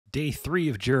Day 3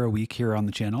 of Jira Week here on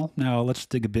the channel. Now let's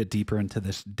dig a bit deeper into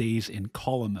this days in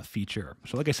column feature.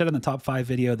 So like I said in the top 5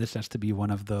 video, this has to be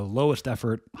one of the lowest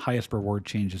effort, highest reward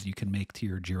changes you can make to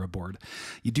your Jira board.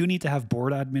 You do need to have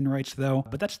board admin rights though,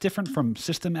 but that's different from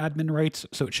system admin rights,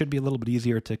 so it should be a little bit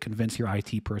easier to convince your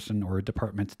IT person or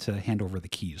department to hand over the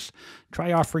keys.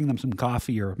 Try offering them some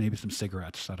coffee or maybe some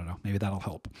cigarettes. I don't know, maybe that'll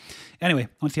help. Anyway,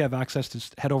 once you have access,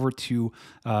 just head over to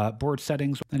board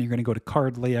settings, then you're going to go to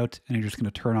card layout, and you're just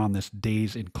going to turn on this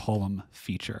days in column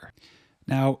feature.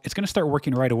 Now, it's going to start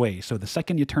working right away. So the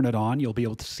second you turn it on, you'll be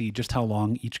able to see just how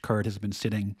long each card has been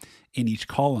sitting in each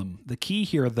column. The key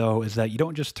here, though, is that you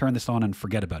don't just turn this on and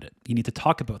forget about it. You need to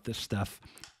talk about this stuff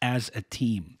as a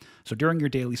team. So during your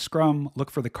daily scrum,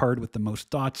 look for the card with the most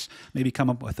dots, maybe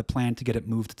come up with a plan to get it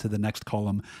moved to the next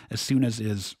column as soon as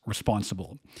is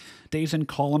responsible. Days in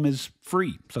column is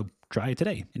free, so try it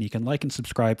today. And you can like and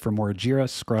subscribe for more Jira,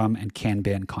 Scrum, and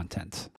Kanban content.